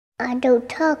I don't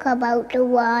talk about the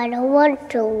war I don't want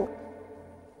to.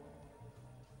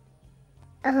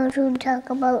 I don't talk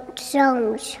about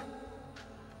songs.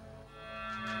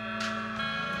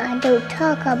 I don't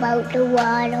talk about the war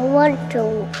I don't want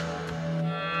to.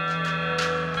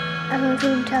 I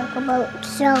don't talk about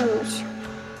songs.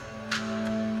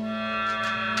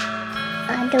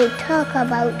 I don't talk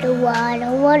about the war I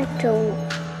don't want to.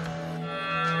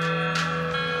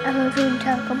 I don't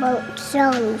talk about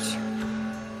songs.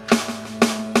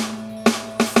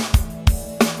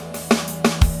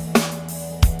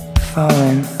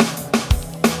 Fallen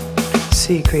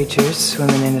sea creatures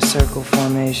swimming in a circle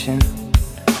formation.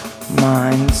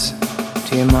 Minds,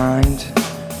 do you mind?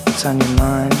 What's on your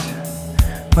mind?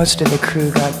 Most of the crew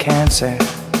got cancer,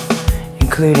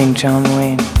 including John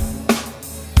Wayne,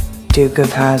 Duke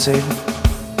of Hazzard.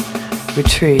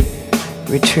 Retreat,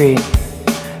 retreat.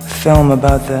 Film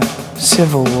about the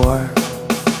Civil War.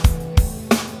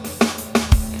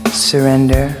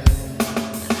 Surrender.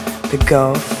 The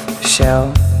Gulf,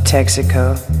 Shell,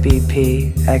 Texaco,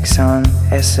 BP, Exxon,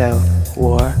 SL,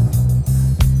 war.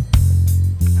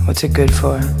 What's it good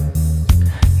for?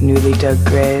 Newly dug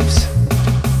graves,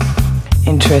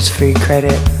 interest-free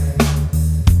credit,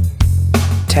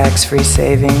 tax-free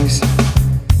savings,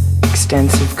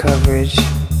 extensive coverage,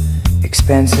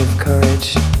 expensive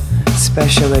courage,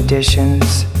 special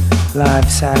editions, live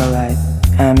satellite,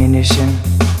 ammunition,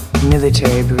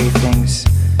 military briefings,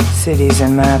 cities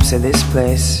and maps of this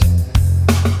place.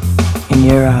 In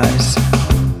your eyes.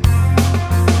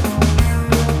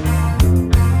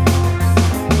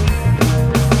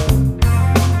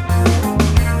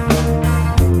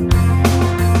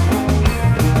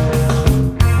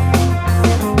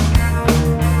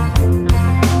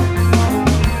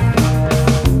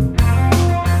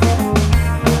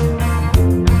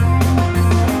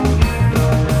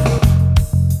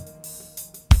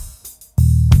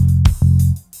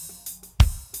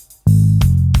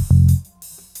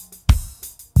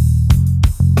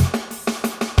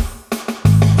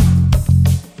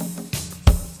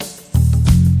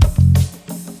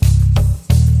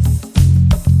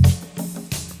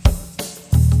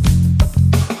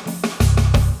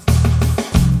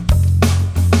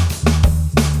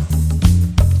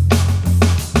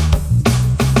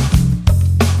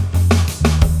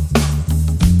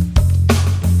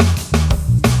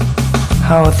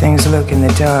 How will things look in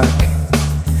the dark?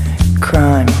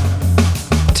 Crime.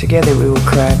 Together we will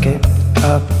crack it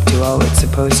up to all it's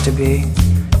supposed to be.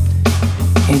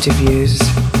 Interviews,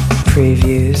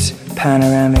 previews,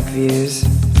 panoramic views.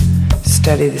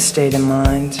 Study the state of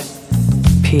mind.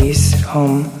 Peace,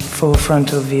 home, full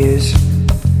frontal views.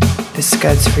 The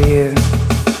Scud's for you.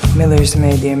 Miller's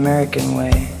made the American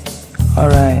way.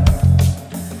 Alright.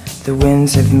 The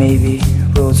winds of maybe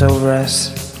rolls over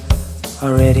us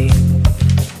already.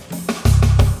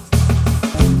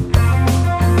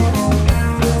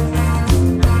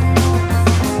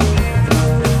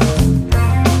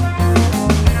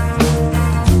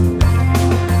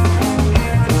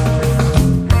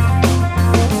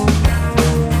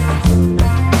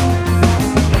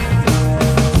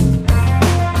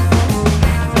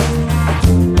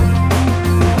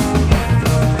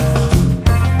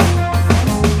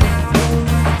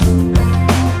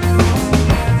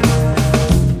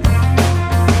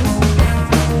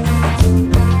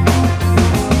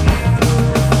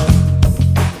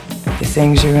 The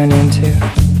things you run into,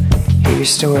 he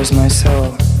restores my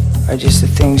soul, are just the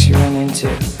things you run into.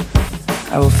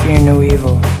 I will fear no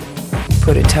evil,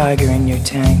 put a tiger in your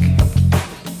tank.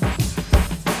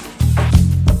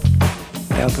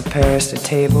 They'll prepare us a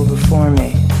table before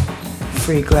me,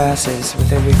 free glasses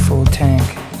with every full tank.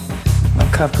 My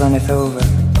cup runneth over,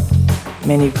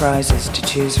 many prizes to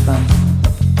choose from,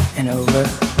 and over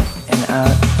and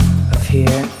out of here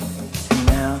and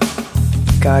now.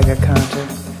 Geiger counter.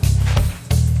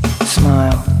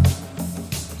 Smile.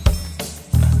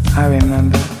 I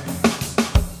remember.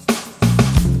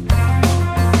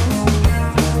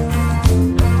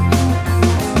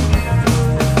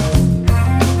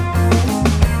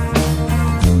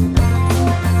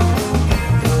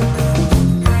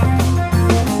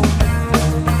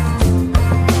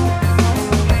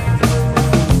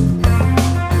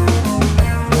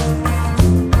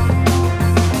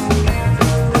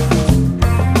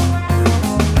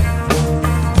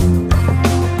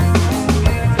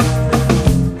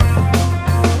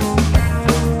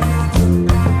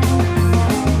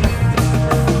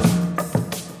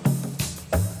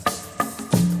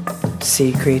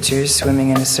 Sea creatures swimming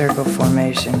in a circle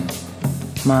formation.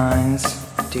 Minds,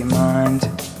 do you mind?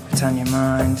 What's on your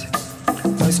mind?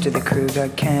 Most of the crew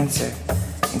got cancer,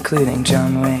 including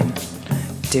John Wayne,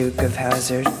 Duke of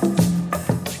Hazard.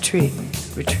 Retreat,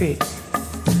 retreat.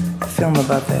 Film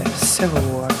about the Civil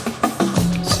War.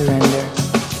 Surrender.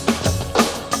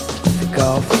 The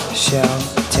Gulf, Shell,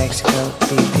 Texaco,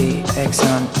 BP,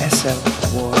 Exxon, Esso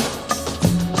War.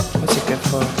 What's it good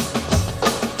for?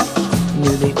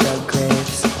 Newly dug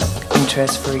graves,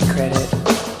 interest-free credit,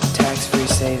 tax-free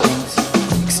savings,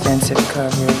 extensive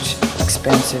coverage,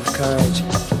 expensive courage,